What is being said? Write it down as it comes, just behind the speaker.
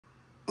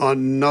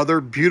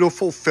Another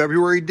beautiful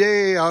February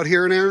day out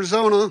here in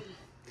Arizona.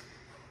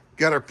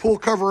 Got our pool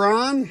cover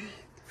on,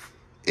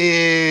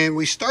 and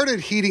we started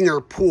heating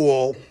our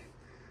pool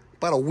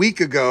about a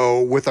week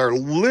ago with our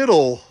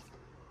little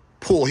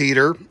pool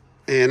heater,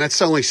 and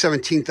that's only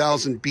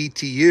 17,000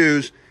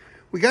 BTUs.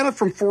 We got it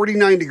from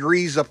 49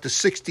 degrees up to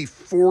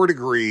 64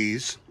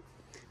 degrees,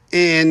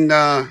 and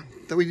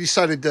then we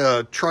decided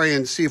to try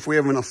and see if we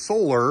have enough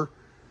solar,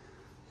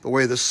 the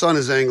way the sun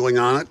is angling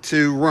on it,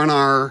 to run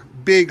our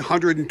big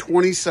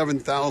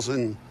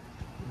 127,000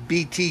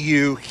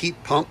 BTU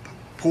heat pump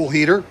pool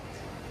heater,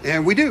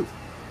 and we do.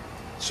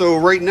 So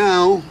right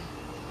now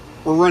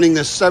we're running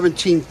this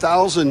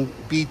 17,000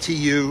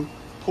 BTU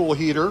pool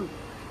heater,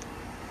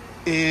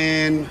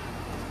 and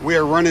we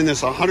are running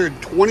this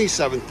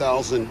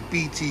 127,000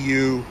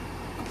 BTU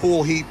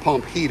pool heat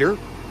pump heater,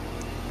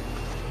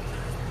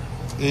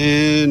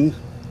 and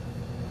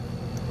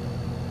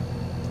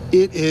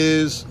it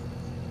is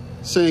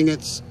saying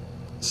it's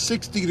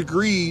 60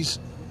 degrees,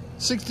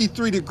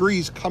 63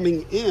 degrees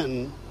coming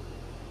in,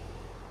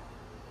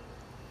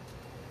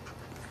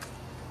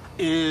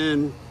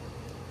 and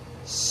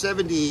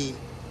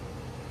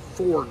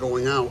 74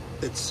 going out.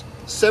 It's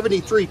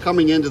 73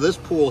 coming into this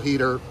pool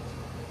heater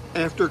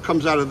after it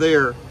comes out of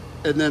there,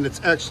 and then it's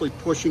actually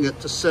pushing it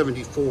to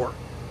 74.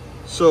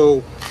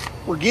 So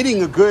we're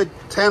getting a good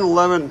 10,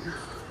 11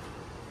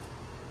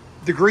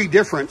 degree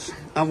difference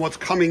on what's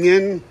coming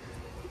in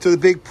to the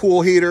big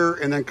pool heater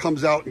and then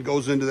comes out and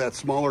goes into that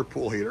smaller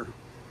pool heater.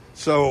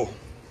 So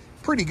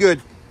pretty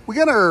good. We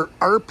got our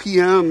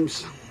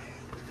RPMs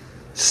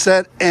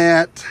set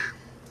at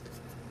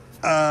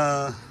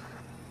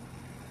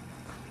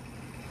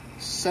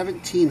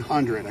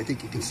 1700. I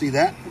think you can see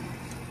that.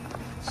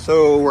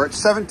 So we're at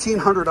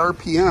 1700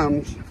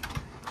 RPMs, and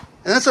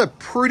that's a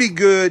pretty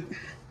good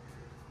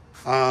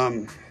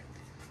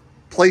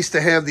place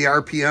to have the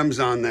RPMs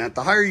on that.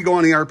 The higher you go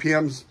on the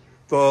RPMs,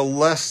 the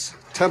less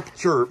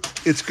temperature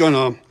it's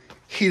gonna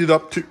heat it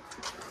up to.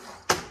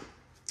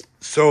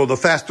 So the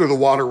faster the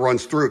water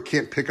runs through, it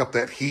can't pick up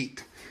that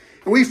heat.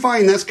 And we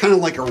find that's kind of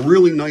like a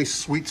really nice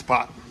sweet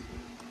spot.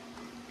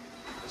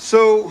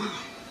 So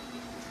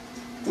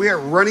we are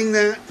running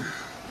that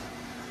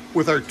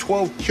with our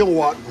 12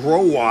 kilowatt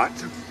Growatt,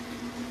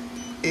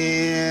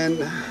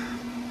 and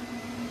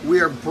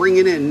we are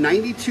bringing in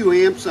 92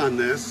 amps on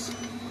this,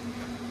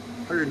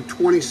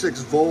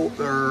 126 volt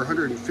or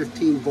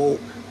 115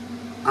 volt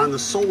on the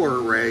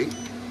solar array,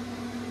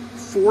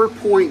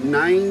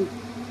 4.9,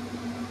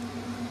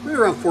 right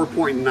around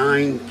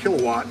 4.9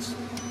 kilowatts,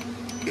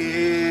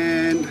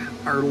 and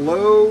our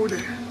load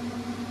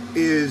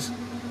is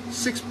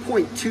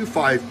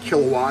 6.25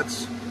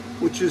 kilowatts,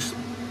 which is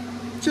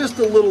just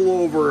a little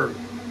over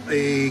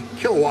a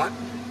kilowatt,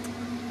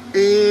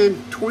 and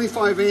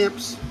 25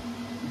 amps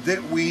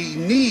that we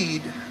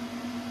need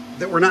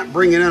that we're not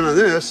bringing in on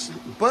this,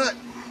 but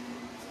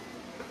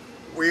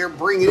we're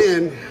bringing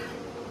in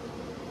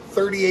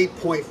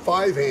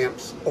 38.5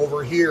 amps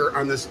over here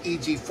on this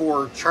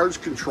EG4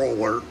 charge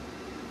controller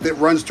that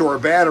runs to our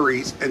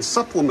batteries and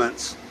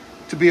supplements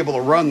to be able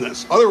to run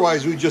this.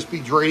 Otherwise, we'd just be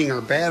draining our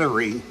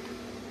battery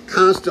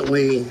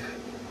constantly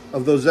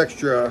of those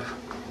extra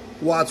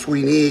watts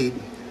we need.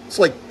 It's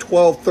like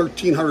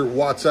 1300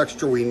 watts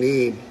extra we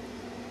need.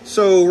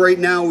 So right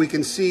now we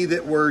can see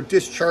that we're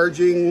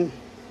discharging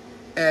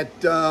at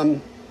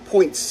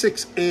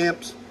 0.6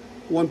 amps,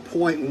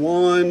 1.1,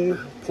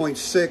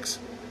 0.6.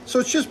 So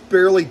it's just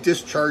barely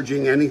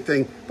discharging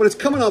anything, but it's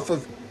coming off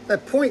of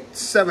that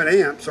 0.7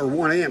 amps or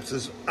 1 amps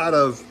is out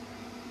of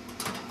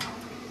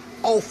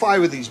all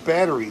 5 of these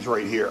batteries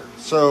right here.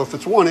 So if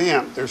it's 1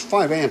 amp, there's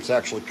 5 amps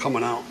actually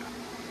coming out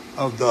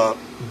of the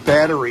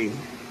battery.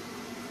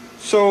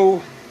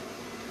 So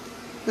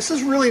this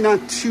is really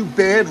not too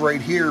bad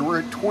right here. We're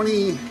at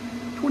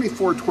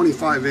 24,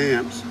 25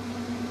 amps.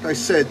 Like I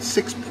said,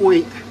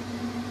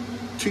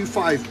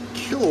 6.25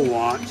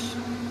 kilowatts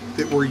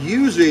that we're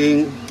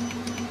using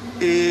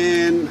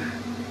and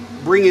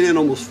bringing in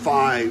almost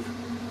 5.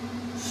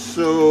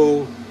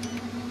 So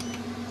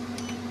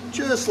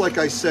just like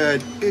I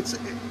said, it's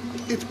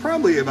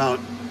probably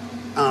about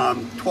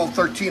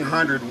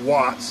 1300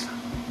 watts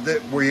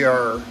that we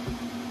are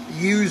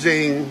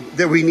using,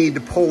 that we need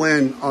to pull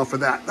in off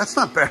of that. That's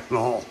not bad at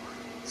all.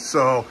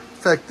 So in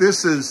fact,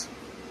 this is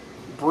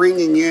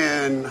bringing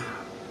in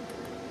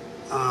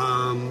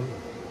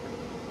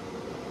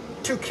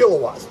 2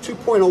 kilowatts,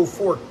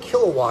 2.04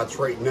 kilowatts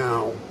right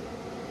now,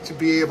 to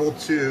be able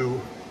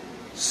to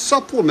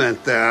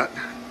supplement that,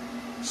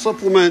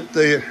 supplement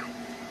the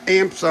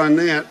amps on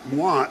that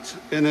watts,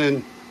 and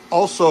then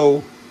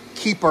also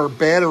keep our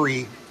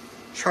battery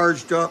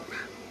charged up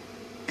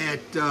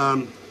at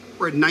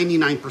we're at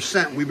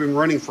 99%. We've been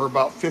running for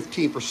about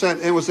 15%,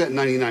 and it was at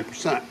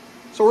 99%.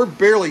 So we're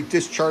barely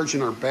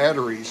discharging our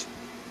batteries.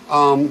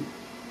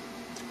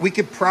 We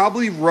could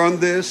probably run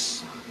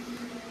this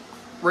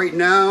right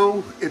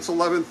now. It's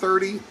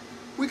 11:30.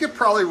 We could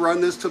probably run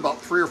this to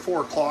about 3 or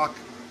 4 o'clock.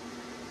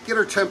 Get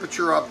our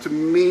temperature up to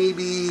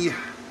maybe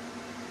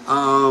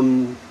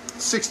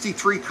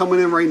 63 coming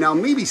in right now,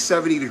 maybe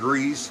 70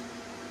 degrees,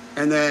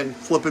 and then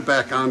flip it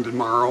back on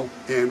tomorrow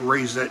and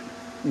raise it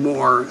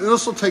more.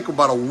 This will take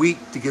about a week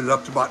to get it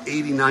up to about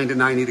 89 to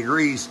 90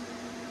 degrees.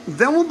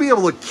 Then we'll be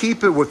able to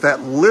keep it with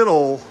that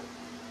little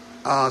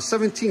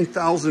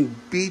 17,000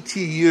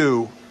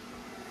 BTU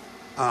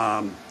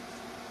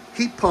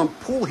heat pump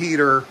pool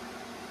heater.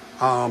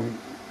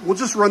 We'll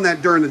just run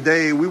that during the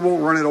day. We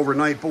won't run it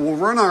overnight, but we'll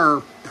run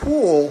our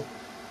pool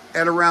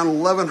at around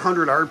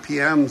 1100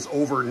 RPMs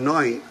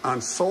overnight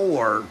on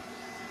solar.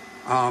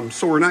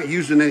 So we're not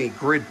using any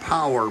grid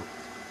power.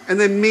 And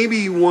then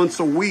maybe once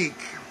a week,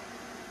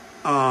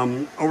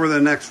 over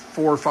the next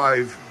 4 or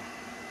 5,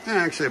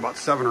 actually about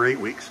 7 or 8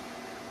 weeks,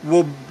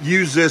 we'll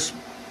use this.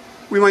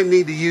 We might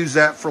need to use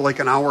that for like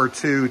an hour or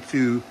two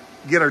to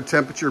get our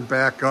temperature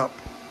back up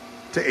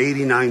to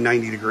 89,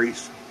 90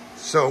 degrees.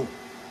 So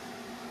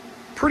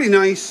pretty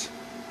nice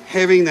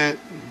having that.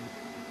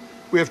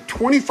 We have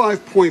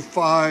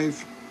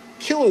 25.5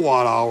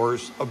 kilowatt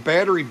hours of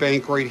battery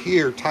bank right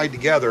here tied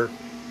together.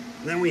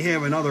 And then we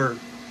have another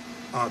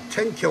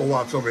 10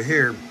 kilowatts over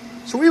here.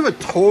 So we have a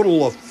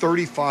total of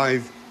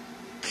 35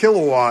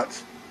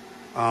 kilowatts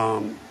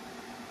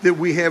that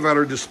we have at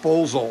our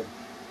disposal.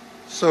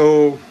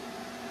 So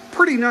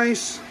pretty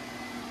nice.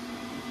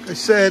 Like I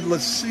said,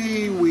 let's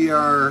see, we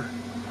are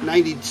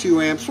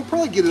 92 amps. We'll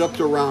probably get it up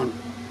to around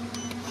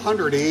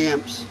 100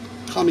 amps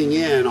coming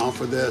in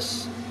off of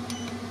this.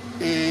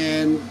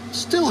 And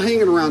still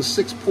hanging around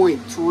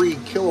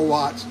 6.3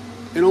 kilowatts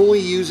and only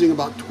using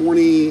about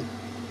 20,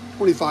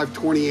 25,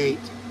 28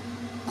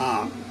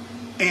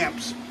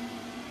 amps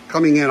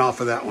coming in off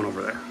of that one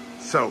over there.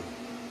 So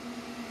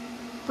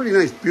pretty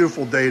nice,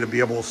 beautiful day to be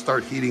able to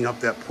start heating up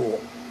that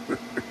pool.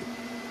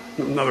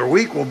 Another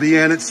week we'll be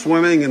in it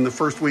swimming in the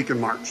first week in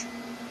March.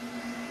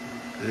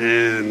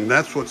 And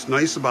that's what's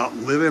nice about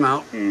living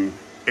out in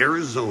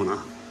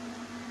Arizona.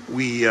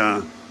 We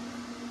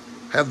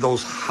have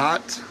those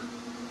hot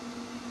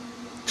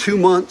 2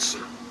 months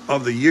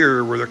of the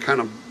year where they're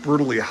kind of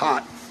brutally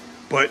hot.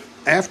 But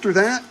after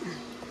that,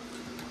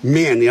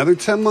 man, the other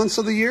 10 months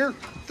of the year,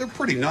 they're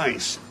pretty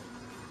nice.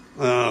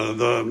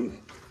 The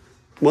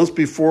months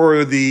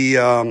before the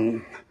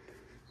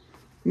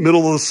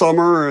middle of the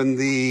summer and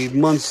the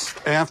months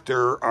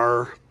after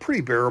are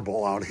pretty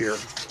bearable out here.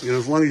 You know,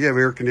 as long as you have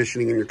air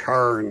conditioning in your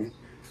car and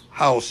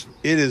house,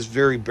 it is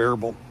very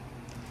bearable.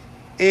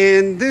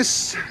 And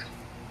this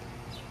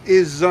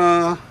is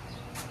not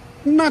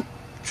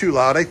too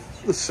loud.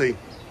 Let's see,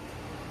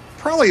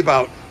 probably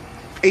about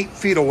 8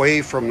 feet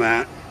away from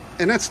that,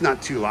 and that's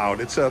not too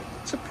loud. It's a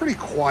pretty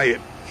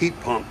quiet heat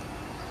pump.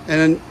 And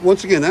then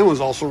once again, that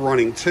one's also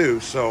running too,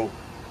 so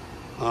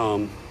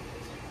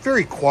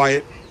very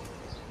quiet.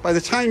 By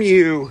the time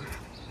you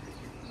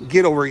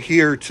get over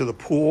here to the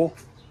pool,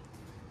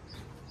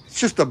 it's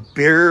just a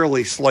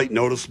barely slight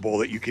noticeable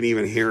that you can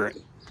even hear it.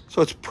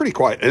 So it's pretty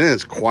quiet, and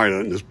it's quiet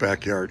in this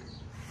backyard.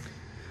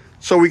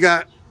 So we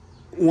got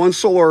one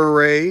solar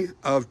array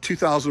of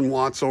 2,000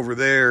 watts over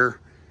there.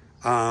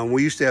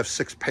 We used to have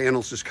 6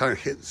 panels just kind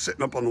of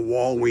sitting up on the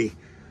wall. We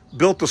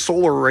built the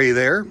solar array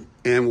there,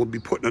 and we'll be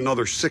putting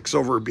another 6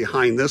 over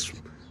behind this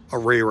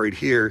array right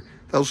here.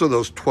 Those are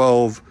those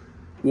 12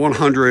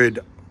 100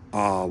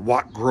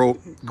 watt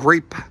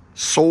grape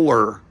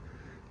solar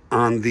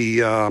on the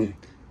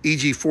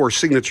EG4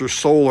 signature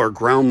solar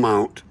ground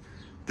mount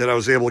that I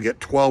was able to get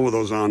 12 of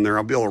those on there.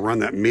 I'll be able to run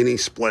that mini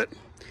split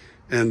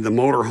and the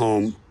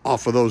motorhome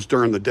off of those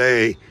during the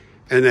day,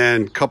 and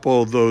then a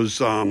couple of those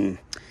EG4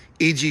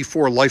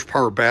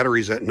 LiFePO4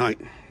 batteries at night.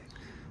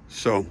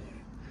 So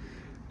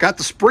got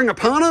the spring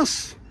upon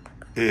us,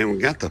 and we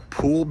got the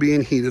pool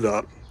being heated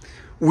up.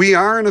 We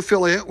are an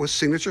affiliate with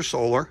Signature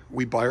Solar.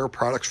 We buy our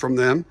products from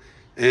them,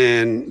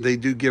 and they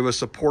do give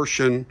us a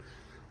portion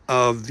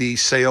of the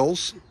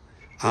sales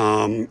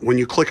when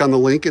you click on the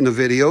link in the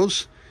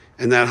videos,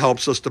 and that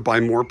helps us to buy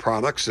more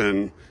products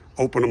and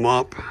open them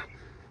up,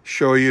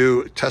 show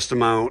you, test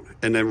them out,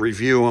 and then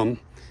review them.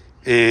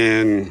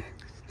 And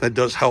that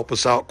does help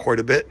us out quite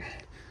a bit.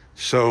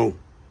 So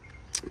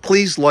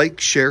please like,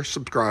 share,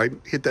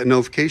 subscribe, hit that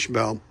notification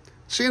bell.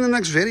 See you in the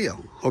next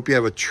video. Hope you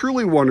have a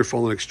truly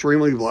wonderful and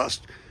extremely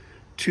blessed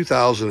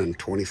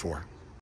 2024.